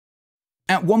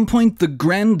At one point, the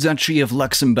Grand Duchy of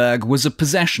Luxembourg was a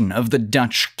possession of the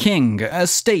Dutch king, a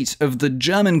state of the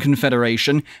German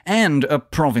Confederation, and a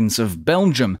province of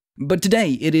Belgium. But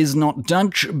today it is not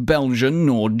Dutch, Belgian,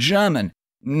 nor German.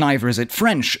 Neither is it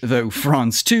French, though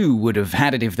France too would have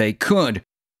had it if they could.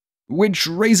 Which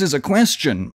raises a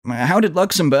question: how did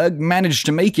Luxembourg manage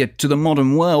to make it to the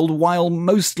modern world while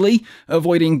mostly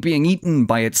avoiding being eaten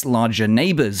by its larger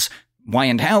neighbours? Why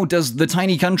and how does the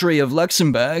tiny country of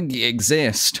Luxembourg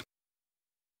exist?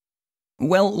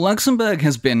 Well, Luxembourg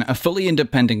has been a fully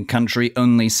independent country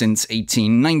only since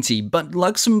 1890, but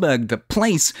Luxembourg, the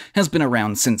place, has been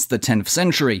around since the 10th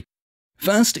century.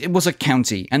 First, it was a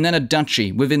county, and then a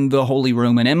duchy within the Holy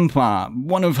Roman Empire,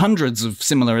 one of hundreds of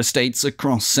similar estates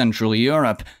across Central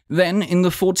Europe. Then, in the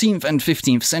 14th and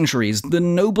 15th centuries, the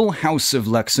noble House of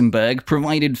Luxembourg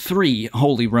provided 3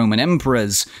 Holy Roman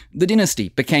emperors. The dynasty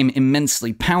became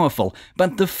immensely powerful,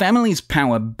 but the family's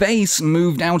power base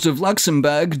moved out of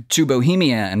Luxembourg to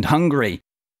Bohemia and Hungary.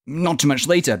 Not too much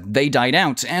later, they died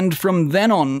out, and from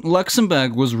then on,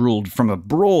 Luxembourg was ruled from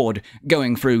abroad,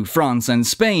 going through France and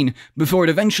Spain, before it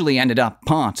eventually ended up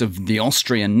part of the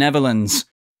Austrian Netherlands.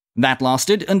 That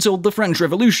lasted until the French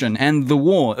Revolution and the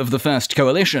War of the First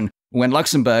Coalition, when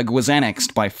Luxembourg was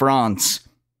annexed by France.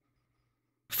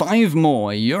 5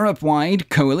 more Europe-wide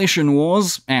coalition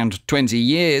wars, and 20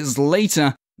 years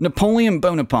later, Napoleon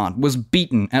Bonaparte was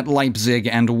beaten at Leipzig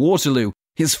and Waterloo.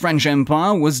 His French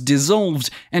Empire was dissolved,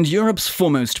 and Europe's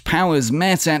foremost powers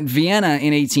met at Vienna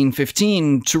in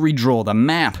 1815 to redraw the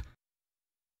map.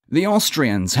 The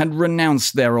Austrians had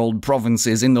renounced their old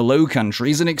provinces in the Low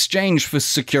Countries in exchange for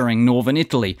securing northern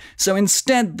Italy, so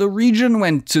instead the region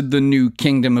went to the new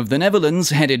Kingdom of the Netherlands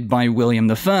headed by William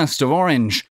I of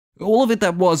Orange. All of it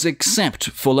that was except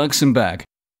for Luxembourg.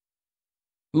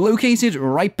 Located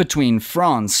right between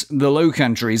France, the Low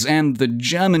Countries, and the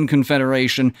German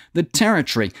Confederation, the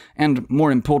territory, and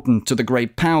more important to the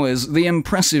great powers, the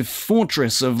impressive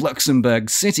fortress of Luxembourg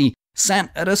City,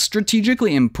 sat at a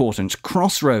strategically important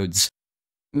crossroads.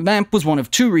 That was one of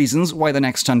 2 reasons why the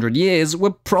next 100 years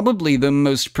were probably the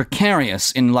most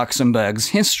precarious in Luxembourg's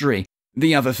history.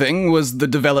 The other thing was the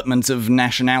development of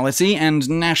nationality and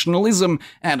nationalism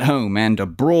at home and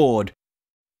abroad.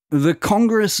 The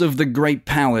Congress of the Great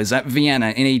Powers at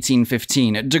Vienna in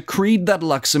 1815 decreed that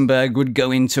Luxembourg would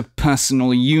go into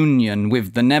personal union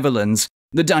with the Netherlands.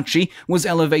 The duchy was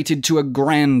elevated to a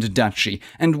Grand Duchy,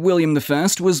 and William I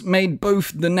was made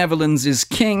both the Netherlands'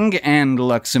 king and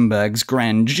Luxembourg's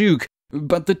Grand Duke,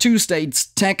 but the 2 states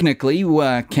technically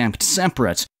were kept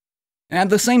separate. At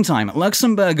the same time,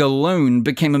 Luxembourg alone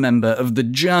became a member of the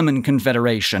German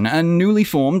Confederation, a newly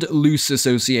formed loose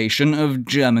association of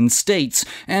German states,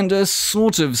 and a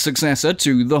sort of successor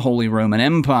to the Holy Roman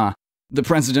Empire. The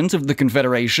president of the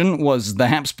Confederation was the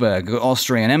Habsburg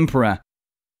Austrian Emperor.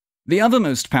 The other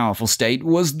most powerful state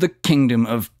was the Kingdom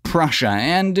of Prussia,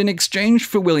 and in exchange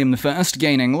for William I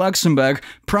gaining Luxembourg,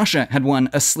 Prussia had won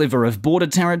a sliver of border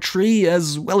territory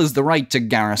as well as the right to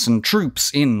garrison troops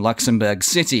in Luxembourg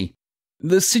City.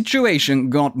 The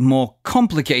situation got more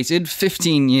complicated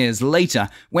 15 years later,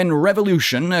 when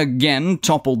revolution again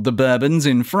toppled the Bourbons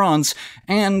in France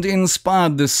and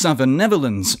inspired the southern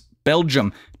Netherlands,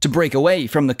 Belgium, to break away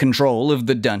from the control of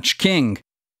the Dutch king.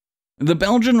 The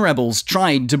Belgian rebels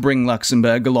tried to bring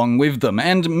Luxembourg along with them,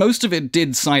 and most of it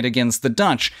did side against the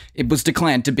Dutch. It was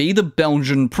declared to be the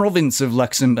Belgian province of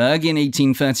Luxembourg in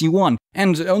 1831,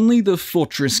 and only the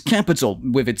fortress capital,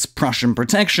 with its Prussian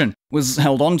protection, was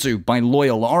held onto by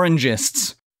loyal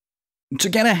Orangists. To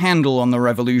get a handle on the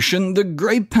revolution, the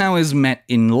great powers met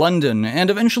in London, and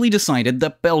eventually decided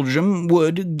that Belgium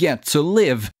would get to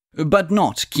live, but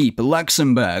not keep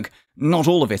Luxembourg. Not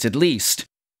all of it, at least.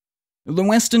 The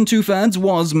western 2/3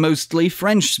 was mostly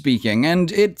French-speaking,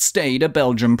 and it stayed a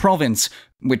Belgian province,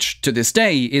 which to this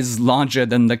day is larger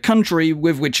than the country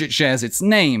with which it shares its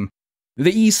name.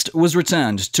 The east was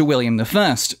returned to William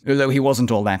I, though he wasn't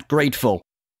all that grateful.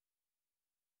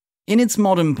 In its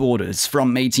modern borders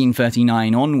from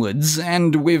 1839 onwards,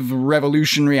 and with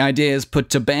revolutionary ideas put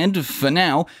to bed for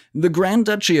now, the Grand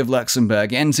Duchy of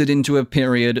Luxembourg entered into a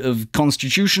period of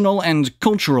constitutional and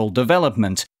cultural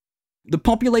development. The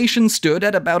population stood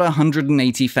at about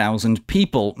 180,000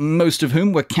 people, most of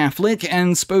whom were Catholic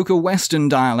and spoke a Western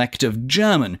dialect of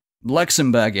German,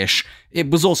 Luxembourgish. It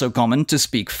was also common to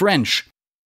speak French.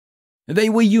 They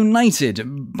were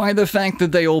united by the fact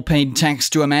that they all paid tax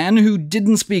to a man who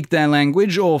didn't speak their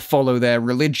language or follow their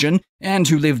religion, and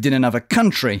who lived in another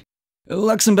country.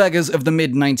 Luxembourgers of the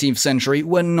mid-19th century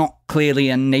were not clearly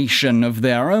a nation of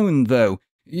their own, though.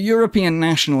 European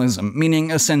nationalism, meaning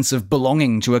a sense of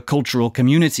belonging to a cultural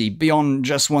community beyond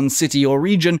just one city or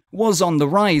region, was on the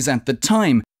rise at the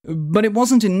time, but it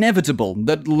wasn't inevitable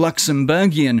that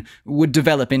Luxembourgian would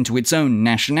develop into its own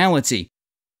nationality.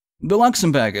 The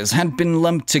Luxembourgers had been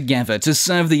lumped together to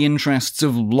serve the interests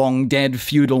of long-dead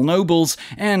feudal nobles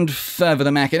and further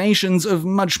the machinations of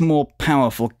much more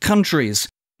powerful countries.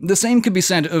 The same could be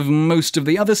said of most of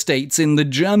the other states in the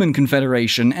German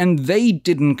Confederation, and they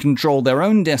didn't control their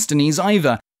own destinies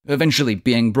either, eventually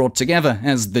being brought together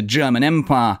as the German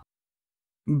Empire.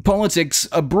 Politics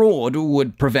abroad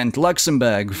would prevent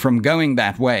Luxembourg from going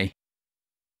that way.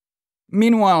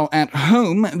 Meanwhile, at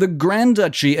home, the Grand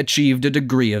Duchy achieved a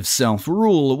degree of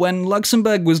self-rule when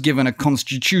Luxembourg was given a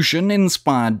constitution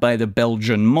inspired by the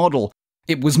Belgian model.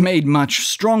 It was made much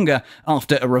stronger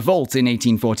after a revolt in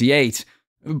 1848.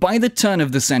 By the turn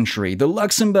of the century, the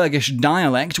Luxembourgish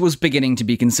dialect was beginning to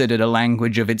be considered a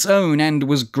language of its own and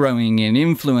was growing in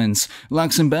influence.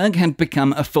 Luxembourg had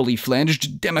become a fully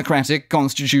fledged, democratic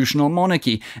constitutional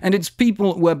monarchy, and its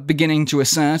people were beginning to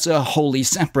assert a wholly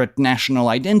separate national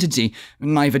identity,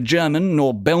 neither German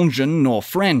nor Belgian nor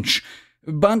French.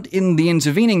 But in the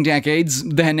intervening decades,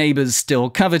 their neighbors still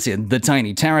coveted the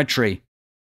tiny territory.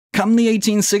 Come the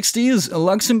 1860s,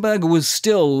 Luxembourg was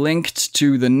still linked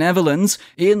to the Netherlands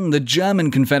in the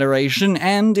German Confederation,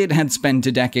 and it had spent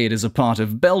a decade as a part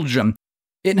of Belgium.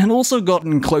 It had also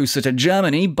gotten closer to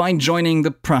Germany by joining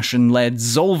the Prussian-led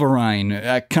Zollverein,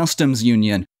 a customs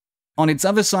union. On its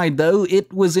other side, though,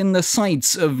 it was in the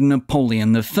sights of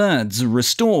Napoleon III's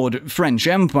restored French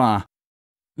Empire.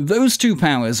 Those two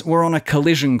powers were on a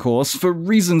collision course for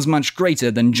reasons much greater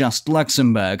than just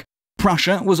Luxembourg.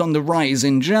 Prussia was on the rise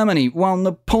in Germany, while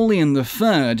Napoleon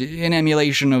III, in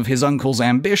emulation of his uncle's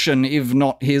ambition, if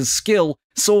not his skill,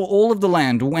 saw all of the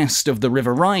land west of the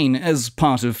River Rhine as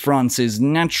part of France's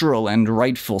natural and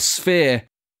rightful sphere.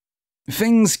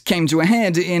 Things came to a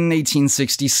head in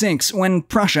 1866 when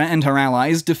Prussia and her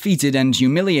allies defeated and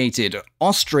humiliated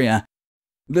Austria.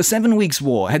 The 7 Weeks'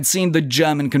 War had seen the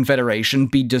German Confederation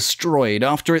be destroyed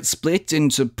after it split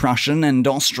into Prussian and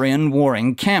Austrian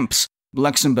warring camps.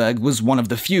 Luxembourg was one of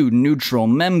the few neutral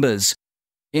members.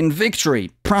 In victory,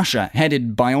 Prussia,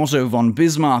 headed by Otto von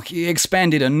Bismarck,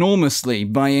 expanded enormously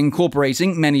by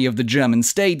incorporating many of the German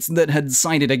states that had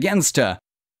sided against her.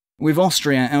 With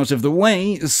Austria out of the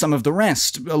way, some of the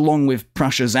rest, along with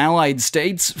Prussia's allied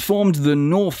states, formed the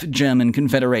North German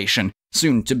Confederation,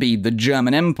 soon to be the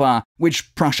German Empire,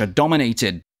 which Prussia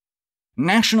dominated.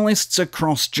 Nationalists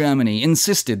across Germany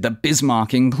insisted that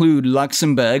Bismarck include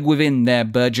Luxembourg within their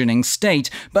burgeoning state,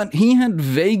 but he had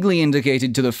vaguely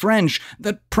indicated to the French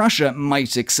that Prussia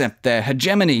might accept their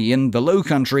hegemony in the Low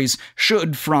Countries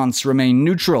should France remain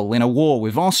neutral in a war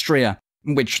with Austria,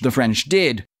 which the French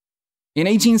did. In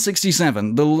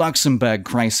 1867, the Luxembourg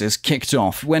crisis kicked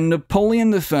off when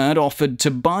Napoleon III offered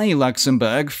to buy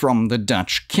Luxembourg from the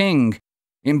Dutch king.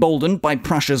 Emboldened by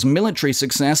Prussia's military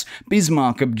success,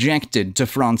 Bismarck objected to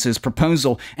France's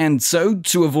proposal, and so,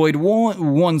 to avoid war,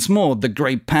 once more the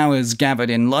great powers gathered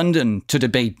in London to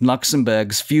debate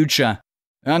Luxembourg's future.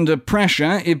 Under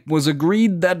pressure, it was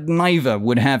agreed that neither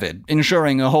would have it,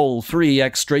 ensuring a whole 3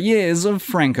 extra years of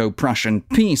Franco-Prussian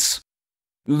peace.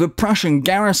 The Prussian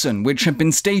garrison, which had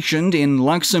been stationed in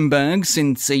Luxembourg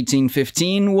since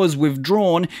 1815, was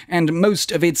withdrawn and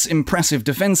most of its impressive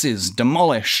defences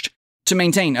demolished. To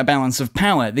maintain a balance of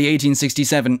power, the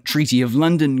 1867 Treaty of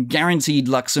London guaranteed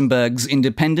Luxembourg's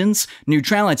independence,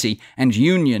 neutrality, and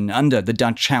union under the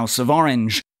Dutch House of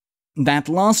Orange. That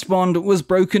last bond was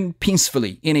broken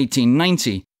peacefully in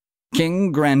 1890.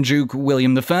 King Grand Duke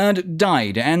William III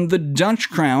died, and the Dutch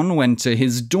crown went to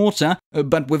his daughter,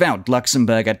 but without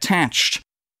Luxembourg attached.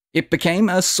 It became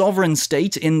a sovereign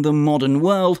state in the modern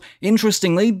world,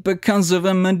 interestingly because of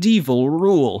a medieval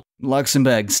rule.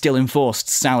 Luxembourg still enforced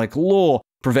Salic law,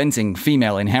 preventing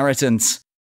female inheritance.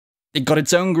 It got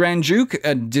its own Grand Duke,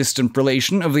 a distant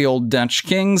relation of the old Dutch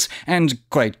kings, and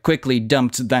quite quickly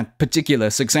dumped that particular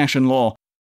succession law.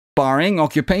 Barring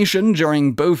occupation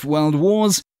during both world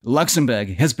wars,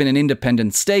 Luxembourg has been an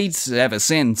independent state ever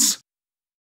since.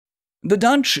 The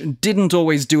Dutch didn't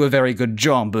always do a very good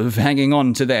job of hanging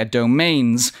on to their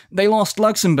domains. They lost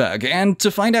Luxembourg, and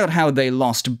to find out how they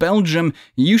lost Belgium,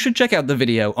 you should check out the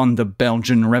video on the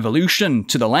Belgian Revolution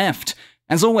to the left.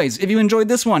 As always, if you enjoyed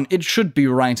this one, it should be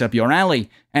right up your alley.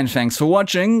 And thanks for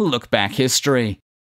watching Look Back History.